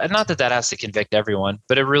so, not that has to convict everyone,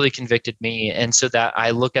 but it really convicted me. And so that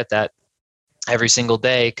I look at that every single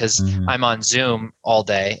day, because I'm on Zoom all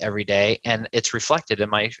day, every day, and it's reflected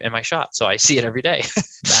in my shop. So I see it every day.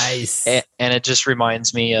 Nice. And it just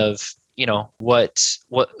reminds me of,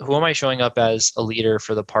 who am I showing up as a leader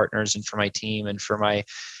for the partners and for my team and for my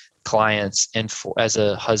clients and as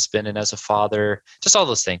a husband and as a father, just all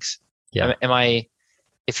those things. Yeah.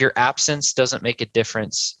 If your absence doesn't make a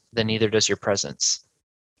difference, then neither does your presence.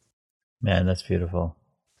 Man, that's beautiful.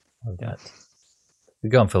 Love that.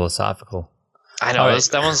 We're going philosophical. I know,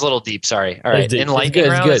 that one's a little deep. Sorry. All right. In lightning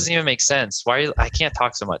round, it doesn't even make sense. I can't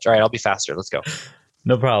talk so much. All right, I'll be faster. Let's go.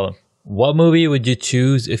 No problem. What movie would you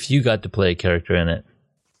choose if you got to play a character in it?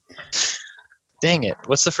 Dang it.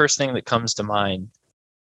 What's the first thing that comes to mind?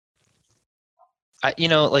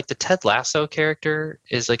 Like the Ted Lasso character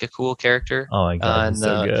is like a cool character. Oh my God, it's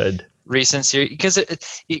so good. Recent series, because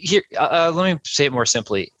let me say it more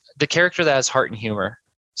simply. The character that has heart and humor.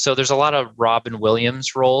 So there's a lot of Robin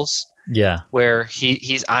Williams roles. Yeah. Where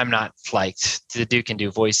I'm not like, the dude can do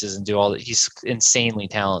voices and do all that. He's insanely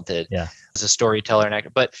talented. Yeah. As a storyteller and actor.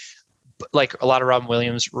 But like a lot of Robin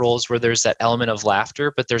Williams roles where there's that element of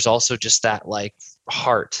laughter, but there's also just that like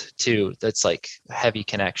heart too. That's like heavy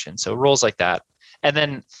connection. So roles like that. And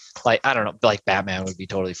then like, I don't know, like Batman would be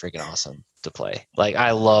totally freaking awesome to play. Like,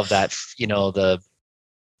 I love that,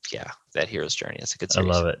 that hero's journey. It's a good series.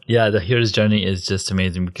 I love it. Yeah. The hero's journey is just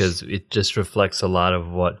amazing because it just reflects a lot of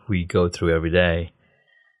what we go through every day.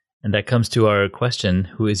 And that comes to our question.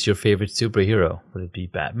 Who is your favorite superhero? Would it be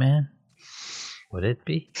Batman? Would it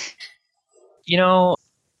be?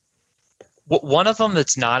 One of them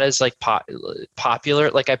that's not as like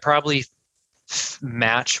popular, like I probably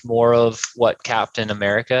match more of what Captain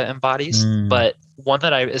America embodies, but one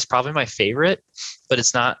that is probably my favorite, but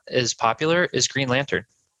it's not as popular, is Green Lantern.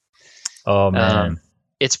 Oh man.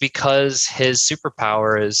 It's because his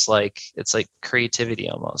superpower is like, it's like creativity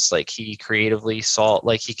almost. Like he creatively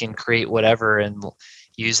he can create whatever and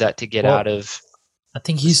use that to get out of I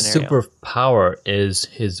think his superpower is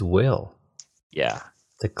his will. Yeah.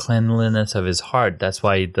 The cleanliness of his heart. That's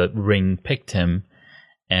why the ring picked him.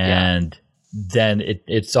 And then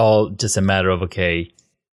it's all just a matter of, okay,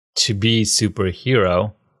 to be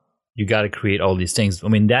superhero, you got to create all these things. I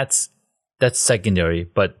mean, that's secondary,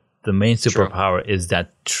 but the main superpower is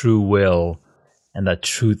that true will and that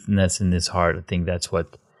truthness in his heart. I think that's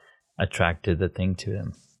what attracted the thing to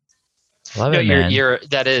him. Love it, man.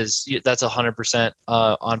 That's 100%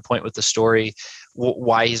 on point with the story.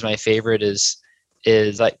 Why he's my favorite is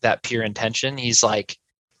like that pure intention. He's like,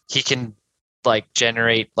 he can like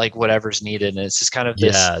generate like whatever's needed, and it's just kind of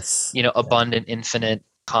this abundant, infinite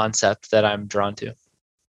concept that I'm drawn to.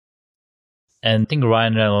 And I think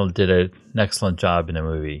Ryan Reynolds did an excellent job in the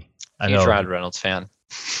movie. Huge Ryan Reynolds fan.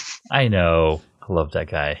 I know. I love that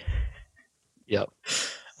guy. Yep.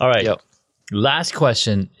 All right. Yep. Last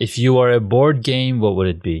question. If you were a board game, what would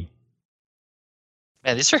it be?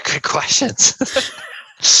 Man, these are good questions.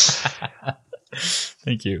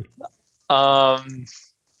 Thank you. The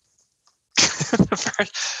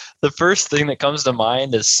first thing that comes to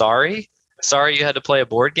mind is sorry you had to play a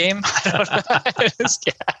board game. I don't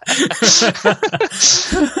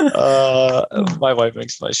know. My wife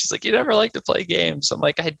makes fun. She's like, you never like to play games. I'm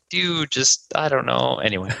like, I do, just I don't know.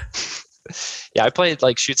 Anyway. Yeah, I played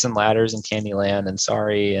like Chutes and Ladders and Candyland and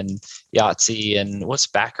Sorry and Yahtzee and what's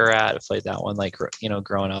Baccarat. I played that one like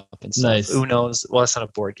growing up and stuff. Nice. Uno's. Well, it's not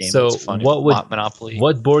a board game. So it's fun. Monopoly.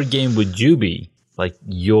 What board game would you be? Like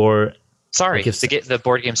your Sorry, the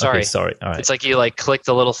board game. Sorry. Okay, Sorry. All right. It's like you like click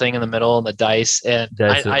the little thing in the middle and the dice, and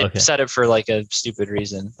I set it for like a stupid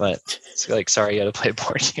reason, but it's like Sorry, you got to play a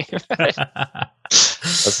board game.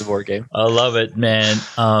 That's the board game. I love it, man.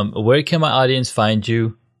 Where can my audience find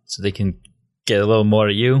you so they can get a little more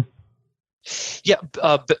of you? Yeah,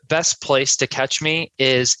 best place to catch me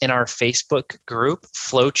is in our Facebook group.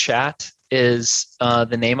 FlowChat is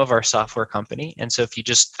the name of our software company. And so if you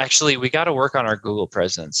we got to work on our Google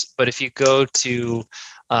presence. But if you go to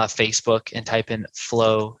Facebook and type in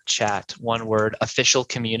FlowChat, one word, official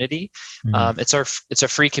community, it's a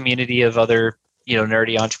free community of other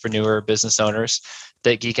nerdy entrepreneur business owners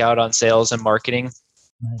that geek out on sales and marketing.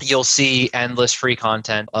 Nice. You'll see endless free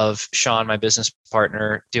content of Sean, my business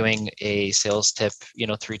partner, doing a sales tip,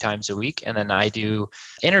 3 times a week. And then I do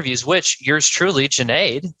interviews, which yours truly,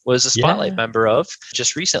 Junaid, was a Spotlight member of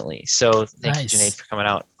just recently. So thank you, Junaid, for coming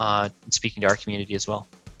out and speaking to our community as well.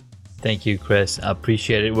 Thank you, Chris. I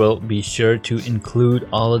appreciate it. We'll be sure to include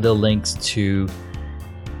all of the links to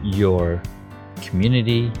your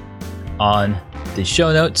community on the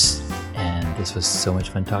show notes. And this was so much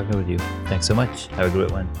fun talking with you. Thanks so much. Have a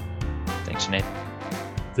great one. Thanks, Nate.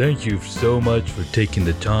 Thank you so much for taking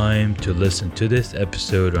the time to listen to this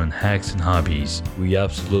episode on Hacks and Hobbies. We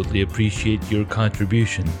absolutely appreciate your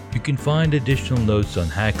contribution. You can find additional notes on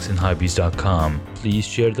hacksandhobbies.com. Please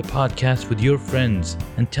share the podcast with your friends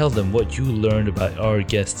and tell them what you learned about our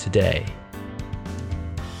guest today.